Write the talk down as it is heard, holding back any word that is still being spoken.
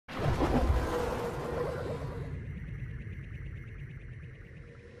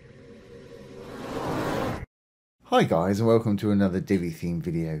Hi guys, and welcome to another Divi Theme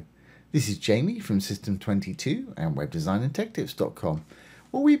video. This is Jamie from System22 and webdesignandtechtips.com.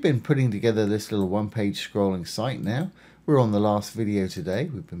 Well, we've been putting together this little one-page scrolling site now. We're on the last video today.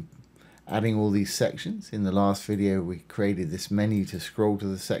 We've been adding all these sections. In the last video we created this menu to scroll to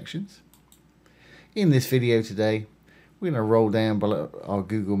the sections. In this video today we're going to roll down below our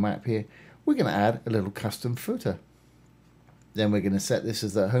Google map here. We're going to add a little custom footer. Then we're going to set this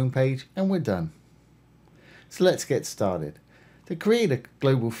as the home page and we're done. So let's get started. To create a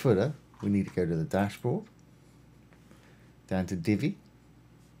global footer, we need to go to the dashboard, down to Divi,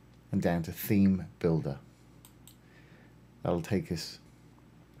 and down to Theme Builder. That'll take us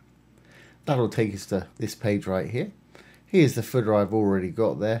to this page right here. Here's the footer I've already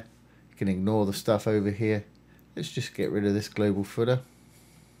got there. You can ignore the stuff over here. Let's just get rid of this global footer,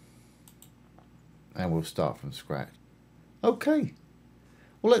 and we'll start from scratch. Okay,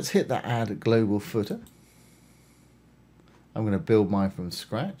 well, let's hit that Add Global Footer. I'm going to build mine from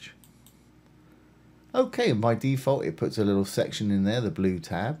scratch. Okay, by default it puts a little section in there, the blue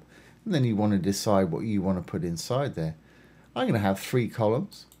tab, and then you want to decide what you want to put inside there. I'm going to have 3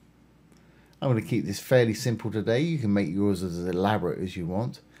 columns. I'm going to keep this fairly simple today. You can make yours as elaborate as you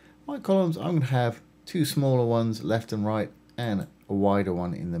want. My columns, I'm going to have 2 smaller ones left and right and a wider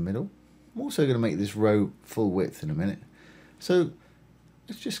one in the middle. I'm also going to make this row full width in a minute. So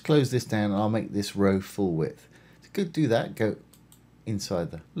let's just close this down and I'll make this row full width. To do that, go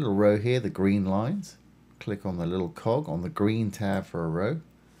inside the little row here, the green lines. Click on the little cog on the green tab for a row.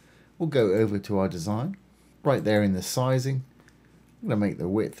 We'll go over to our design. Right there in the sizing, I'm going to make the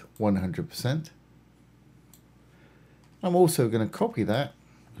width 100%. I'm also going to copy that,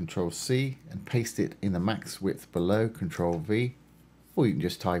 Control C, and paste it in the max width below, Control V, or you can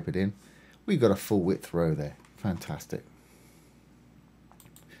just type it in. We've got a full width row there. Fantastic.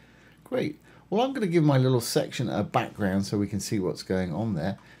 Great. Well, I'm going to give my little section a background so we can see what's going on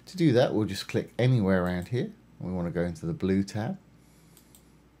there. To do that, we'll just click anywhere around here. We want to go into the blue tab.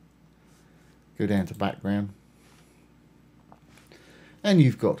 Go down to background. And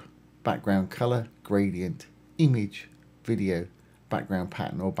you've got background color, gradient, image, video, background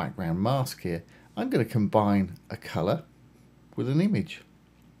pattern or background mask here. I'm going to combine a color with an image.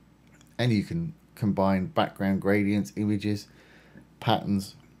 And you can combine background gradients, images,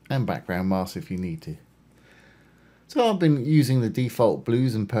 patterns, and background masks if you need to. So I've been using the default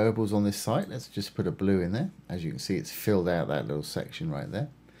blues and purples on this site. Let's just put a blue in there. As you can see, it's filled out that little section right there.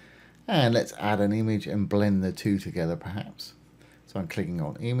 And let's add an image and blend the two together perhaps. So I'm clicking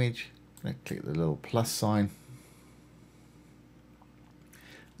on image. I'm going to click the little plus sign.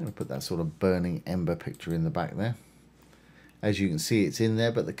 I'm going to put that sort of burning ember picture in the back there. As you can see, it's in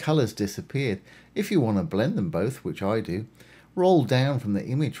there, but the colors disappeared. If you want to blend them both, which I do, roll down from the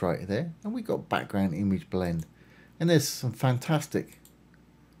image right there and we've got background image blend, and there's some fantastic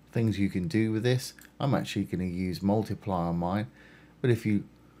things you can do with this. I'm actually going to use multiply on mine, but if you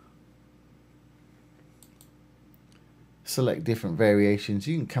select different variations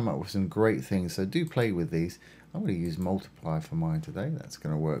you can come up with some great things, so do play with these. I'm going to use multiply for mine today. That's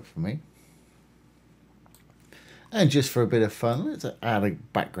going to work for me. And just for a bit of fun, let's add a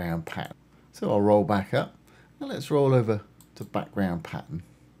background pattern. So I'll roll back up and let's roll over to background pattern.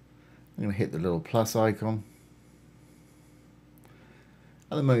 I'm going to hit the little plus icon.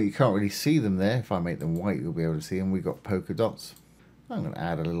 At the moment you can't really see them there. If I make them white you'll be able to see them. We've got polka dots. I'm going to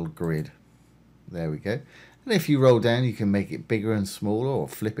add a little grid. There we go. And if you roll down you can make it bigger and smaller or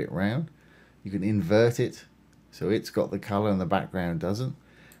flip it round. You can invert it so it's got the color and the background doesn't.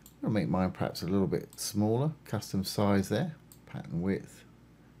 I'm going to make mine perhaps a little bit smaller. Custom size there. Pattern width.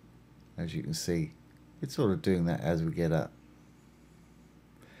 As you can see, it's sort of doing that as we get up.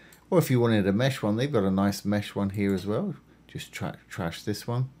 Or if you wanted a mesh one, they've got a nice mesh one here as well. Just trash this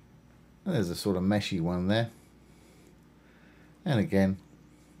one. And there's a sort of meshy one there. And again,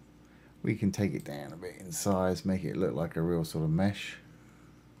 we can take it down a bit in size, make it look like a real sort of mesh.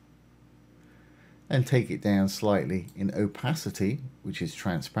 And take it down slightly in opacity, which is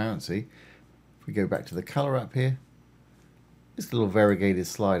transparency. If we go back to the color up here, this little variegated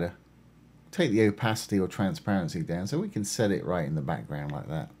slider, take the opacity or transparency down so we can set it right in the background like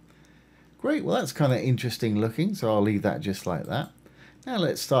that. Great, well that's kind of interesting looking, so I'll leave that just like that. Now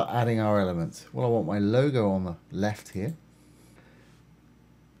let's start adding our elements. Well, I want my logo on the left here.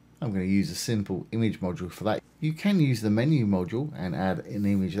 I'm going to use a simple image module for that. You can use the menu module and add an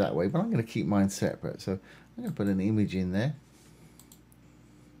image that way, but I'm going to keep mine separate. So I'm going to put an image in there.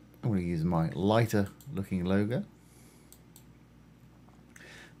 I'm going to use my lighter looking logo.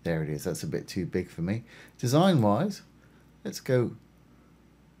 There it is. That's a bit too big for me. Design wise, let's go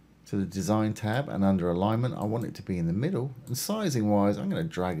to the design tab, and under alignment I want it to be in the middle, and sizing wise I'm going to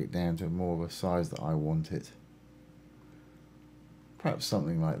drag it down to more of a size that I want it. Perhaps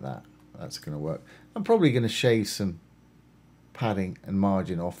something like that. That's going to work. I'm probably going to shave some padding and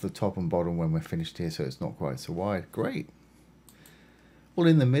margin off the top and bottom when we're finished here so it's not quite so wide. Great. Well,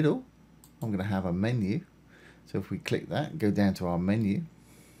 in the middle I'm going to have a menu. So if we click that and go down to our menu,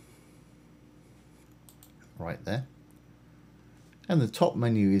 right there, and the top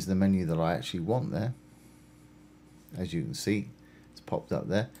menu is the menu that I actually want there. As you can see, it's popped up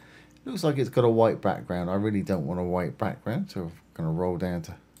there. It looks like it's got a white background. I really don't want a white background, so I'm going to roll down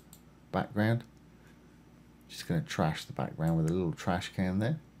to background. Just going to trash the background with a little trash can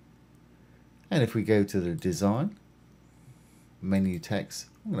there. And if we go to the design, menu text,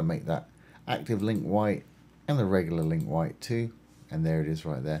 I'm going to make that active link white and the regular link white too. And there it is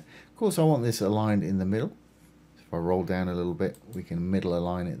right there. Of course, I want this aligned in the middle. If I roll down a little bit, we can middle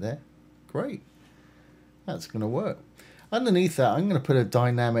align it there. Great. That's going to work. Underneath that, I'm going to put a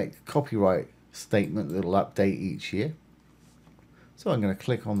dynamic copyright statement that will update each year. So I'm going to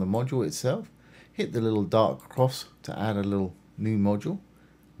click on the module itself, hit the little dark cross to add a little new module.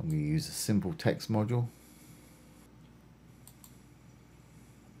 I'm going to use a simple text module.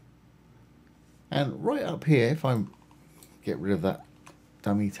 And right up here, if I get rid of that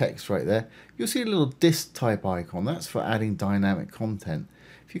dummy text right there, you'll see a little disk type icon. That's for adding dynamic content.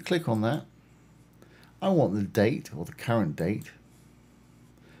 If you click on that, I want the date or the current date,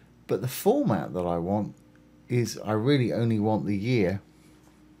 but the format that I want is I really only want the year.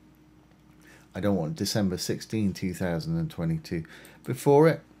 I don't want December 16, 2022. Before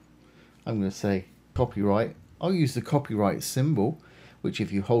it, I'm going to say copyright. I'll use the copyright symbol, which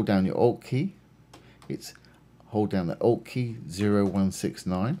if you hold down your Alt key, it's hold down the Alt key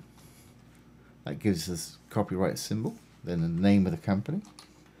 0169. That gives us copyright symbol. Then the name of the company,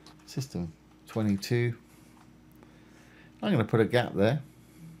 System 22. I'm going to put a gap there.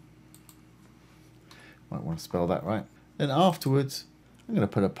 Might want to spell that right. Then afterwards, I'm going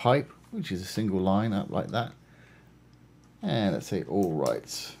to put a pipe, which is a single line up like that. And let's say all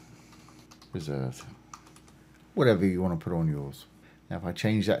rights reserved. Whatever you want to put on yours. Now if I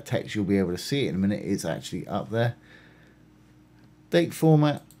change that text, you'll be able to see it in a minute. It's actually up there. Date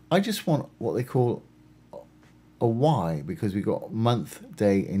format, I just want what they call a Y, because we've got month,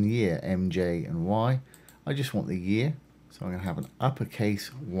 day and year, MJ and Y. I just want the year. So I'm going to have an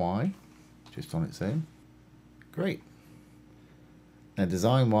uppercase Y just on its own. Great. Now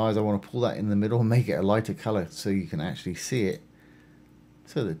design wise, I want to pull that in the middle and make it a lighter color so you can actually see it.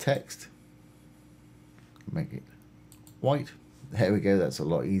 So the text, make it white. There we go, that's a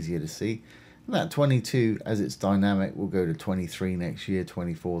lot easier to see. And that 22, as it's dynamic, will go to 23 next year,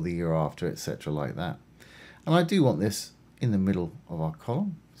 24 the year after, etc. like that. And I do want this in the middle of our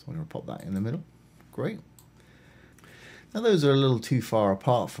column, so I'm going to pop that in the middle. Great. Now those are a little too far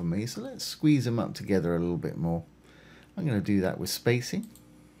apart from me, so let's squeeze them up together a little bit more. I'm going to do that with spacing.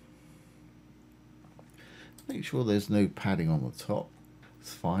 Make sure there's no padding on the top.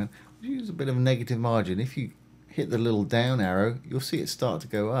 It's fine. Use a bit of a negative margin. If you hit the little down arrow, you'll see it start to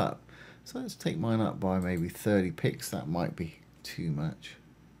go up. So let's take mine up by maybe 30 pixels. That might be too much.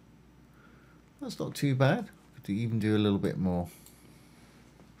 That's not too bad. Could even do a little bit more.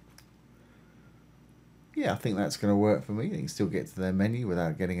 Yeah, I think that's going to work for me. They can still get to their menu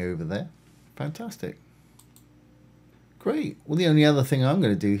without getting over there. Fantastic. Great. Well, the only other thing I'm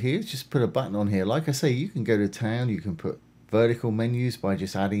going to do here is just put a button on here. Like I say, you can go to town. You can put vertical menus by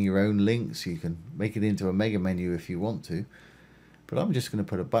just adding your own links. You can make it into a mega menu if you want to. But I'm just going to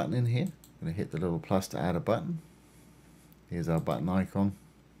put a button in here. I'm going to hit the little plus to add a button. Here's our button icon.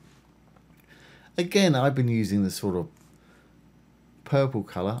 Again, I've been using the sort of purple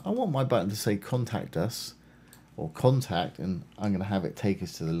color. I want my button to say contact us or contact, and I'm going to have it take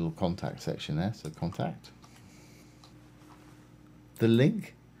us to the little contact section there. So contact. The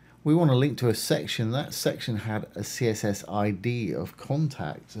link, we want to link to a section. That section had a CSS ID of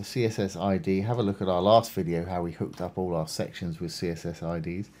contact. A CSS ID, have a look at our last video how we hooked up all our sections with CSS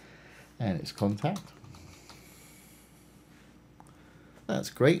IDs, and it's contact.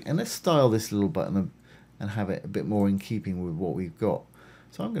 That's great. And let's style this little button and have it a bit more in keeping with what we've got.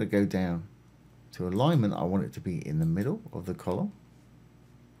 So I'm going to go down to alignment. I want it to be in the middle of the column.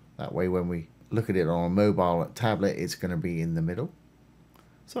 That way when we look at it on a mobile tablet, it's going to be in the middle.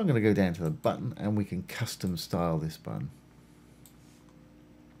 So I'm going to go down to the button and we can custom style this button.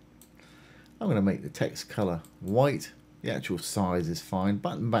 I'm going to make the text color white. The actual size is fine.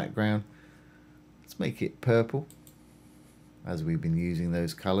 Button background, let's make it purple, as we've been using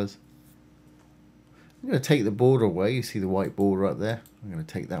those colors. I'm going to take the border away. You see the white border up there. I'm going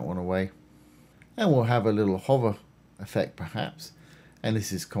to take that one away. And we'll have a little hover effect perhaps. And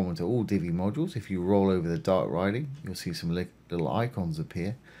this is common to all Divi modules. If you roll over the dark writing, you'll see some little icons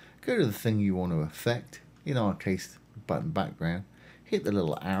appear. Go to the thing you want to affect. In our case, button background. Hit the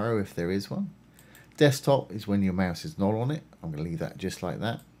little arrow if there is one. Desktop is when your mouse is not on it. I'm going to leave that just like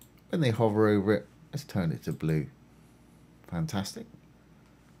that. When they hover over it, let's turn it to blue. Fantastic.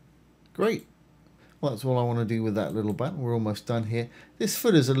 Great. Well, that's all I want to do with that little button. We're almost done here. This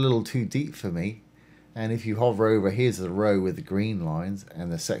footer's a little too deep for me. And if you hover over, here's the row with the green lines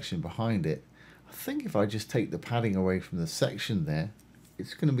and the section behind it. I think if I just take the padding away from the section there,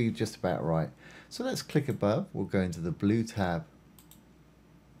 it's going to be just about right. So let's click above. We'll go into the blue tab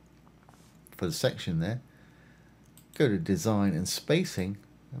for the section there. Go to design and spacing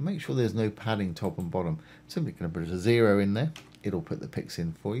and make sure there's no padding top and bottom. Simply going to put a 0 in there. It'll put the picks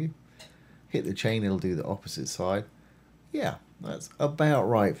in for you. Hit the chain, it'll do the opposite side. Yeah, that's about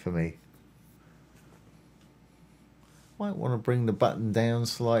right for me. Might want to bring the button down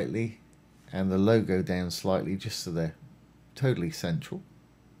slightly and the logo down slightly just so they're totally central.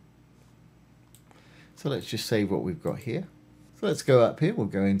 So let's just save what we've got here. So let's go up here. We'll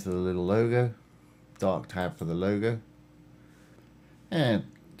go into the little logo, dark tab for the logo. And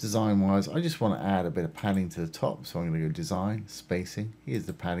design wise, I just want to add a bit of padding to the top. So I'm going to go design, spacing. Here's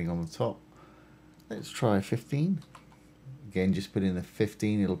the padding on the top. Let's try 15. Again, just put in the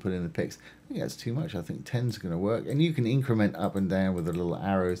 15, it'll put in the picks. I think that's too much. I think 10 is going to work. And you can increment up and down with the little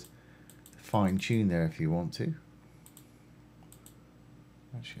arrows. Fine tune there if you want to.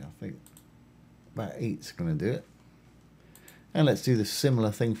 Actually, I think about 8 is going to do it. And let's do the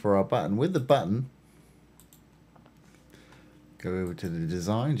similar thing for our button. With the button, go over to the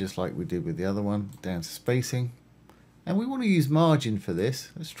design, just like we did with the other one, down to spacing. And we want to use margin for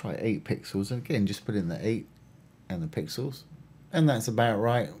this. Let's try 8 pixels. And again, just put in the 8 and the pixels. And that's about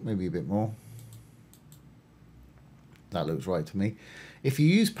right, maybe a bit more. That looks right to me. If you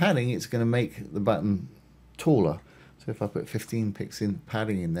use padding, it's going to make the button taller. So if I put 15 pixels in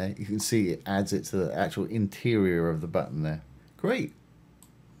padding in there, you can see it adds it to the actual interior of the button there. Great.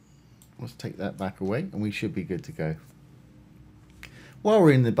 Let's take that back away and we should be good to go. While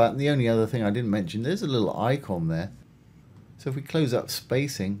we're in the button, the only other thing I didn't mention, there's a little icon there. So if we close up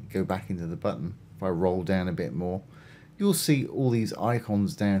spacing, go back into the button, if I roll down a bit more, you'll see all these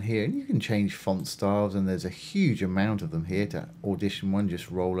icons down here, and you can change font styles, and there's a huge amount of them here. To audition one,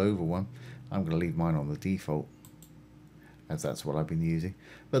 just roll over one. I'm going to leave mine on the default, as that's what I've been using.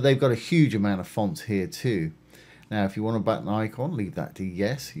 But they've got a huge amount of fonts here too. Now if you want a button icon, leave that to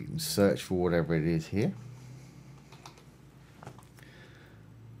yes. You can search for whatever it is here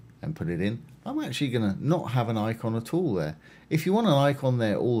and put it in. I'm actually going to not have an icon at all there. If you want an icon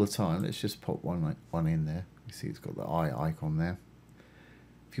there all the time, let's just pop one in there. You see it's got the eye icon there.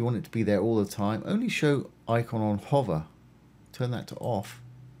 If you want it to be there all the time, only show icon on hover. Turn that to off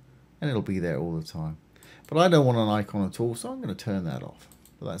and it'll be there all the time. But I don't want an icon at all, so I'm going to turn that off.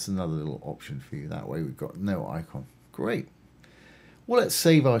 But that's another little option for you. That way we've got no icon. Great. Well, let's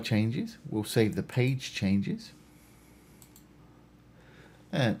save our changes. We'll save the page changes.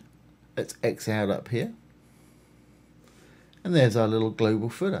 And let's X out up here. And there's our little global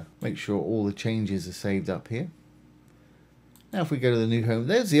footer. Make sure all the changes are saved up here. Now if we go to the new home,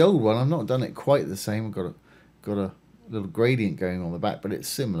 there's the old one. I've not done it quite the same. I've got a little gradient going on the back, but it's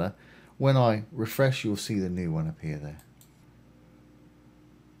similar. When I refresh, you'll see the new one appear there.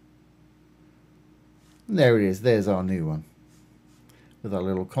 And there it is. There's our new one. With our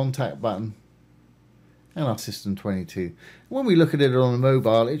little contact button and our System 22. When we look at it on the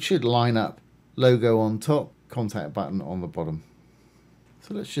mobile, it should line up. Logo on top, contact button on the bottom.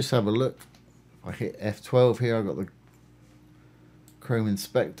 So let's just have a look. I hit F12 here. I've got the Chrome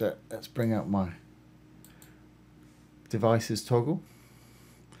Inspector. Let's bring up my devices toggle.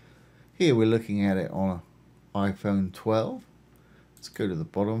 Here we're looking at it on an iPhone 12. Let's go to the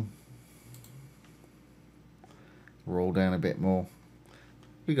bottom. Roll down a bit more.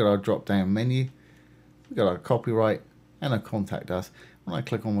 We got our drop down menu. We got our copyright and our contact us. When I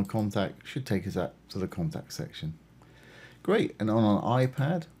click on the contact, it should take us up to the contact section. Great. And on an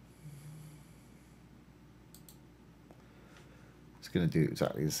iPad, it's going to do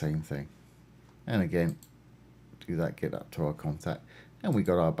exactly the same thing. And again, do that, get up to our contact, and we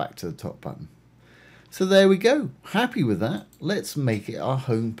got our back to the top button. So there we go. Happy with that. Let's make it our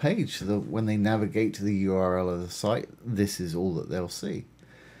home page so that when they navigate to the URL of the site, this is all that they'll see.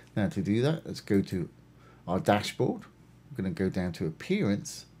 Now to do that, let's go to our dashboard. We're going to go down to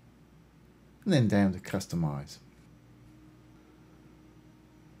Appearance and then down to Customize.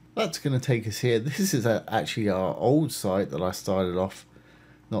 That's going to take us here. This is actually our old site that I started off,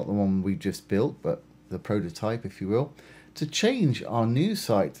 not the one we just built, but the prototype, if you will. To change our new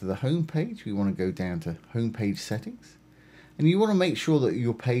site to the home page, we want to go down to home page settings. And you want to make sure that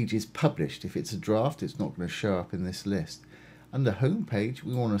your page is published. If it's a draft, it's not going to show up in this list. Under home page,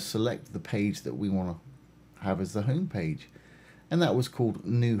 we want to select the page that we want to have as the home page. And that was called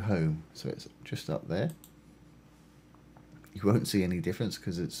New Home. So it's just up there. You won't see any difference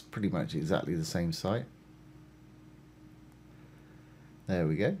because it's pretty much exactly the same site. There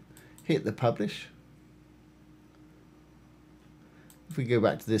we go. Hit the publish. If we go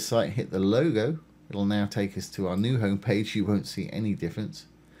back to this site, hit the logo, it'll now take us to our new home page. You won't see any difference.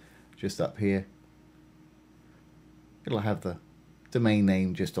 Just up here, it'll have the domain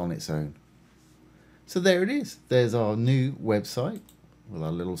name just on its own. So there it is. There's our new website with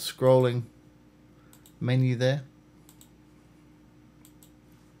our little scrolling menu there.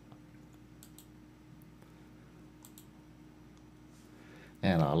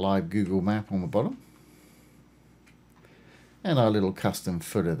 And our live Google map on the bottom. And our little custom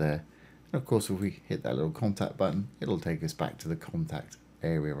footer there. And of course, if we hit that little contact button, it'll take us back to the contact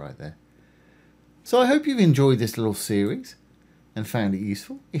area right there. So I hope you've enjoyed this little series and found it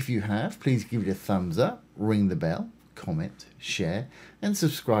useful. If you have, please give it a thumbs up, ring the bell, comment, share, and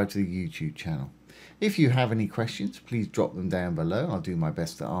subscribe to the YouTube channel. If you have any questions, please drop them down below. I'll do my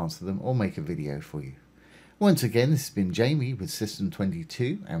best to answer them or make a video for you. Once again, this has been Jamie with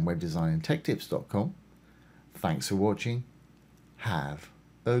System22 and webdesignandtechtips.com. Thanks for watching. Have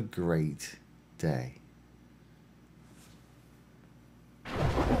a great day.